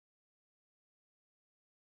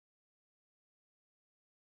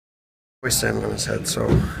Always standing on his head, so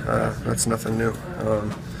that's nothing new.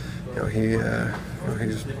 He's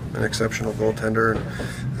an exceptional goaltender, and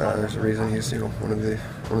there's a reason he's one of the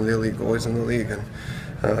elite goalies in the league. And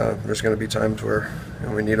there's going to be times where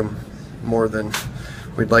we need him more than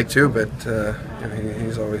we'd like to, but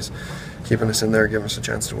he's always keeping us in there, giving us a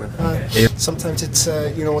chance to win. Sometimes it's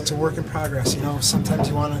it's a work in progress. Sometimes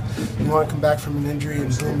you want to come back from an injury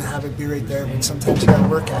and boom, have it be right there. But sometimes you got to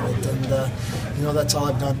work at it, and that's all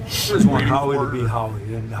I've done. I just want Howie to be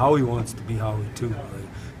Howie, and Howie wants to be Howie too.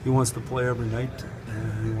 He wants to play every night,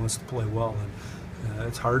 and he wants to play well. And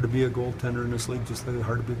it's hard to be a goaltender in this league, just like it's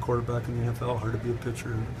hard to be a quarterback in the NFL, hard to be a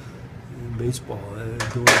pitcher in baseball.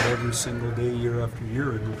 Doing it every single day, year after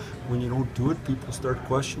year, and when you don't do it, people start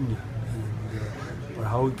questioning you. But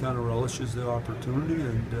Howie kind of relishes the opportunity,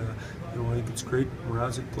 and I think it's great.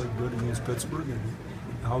 Mrazek played good against Pittsburgh, and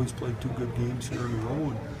Howie's played 2 good games here in a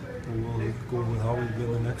row, and we'll go with Howie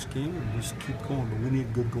again the next game and just keep going. But we need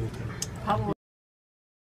a good goaltender.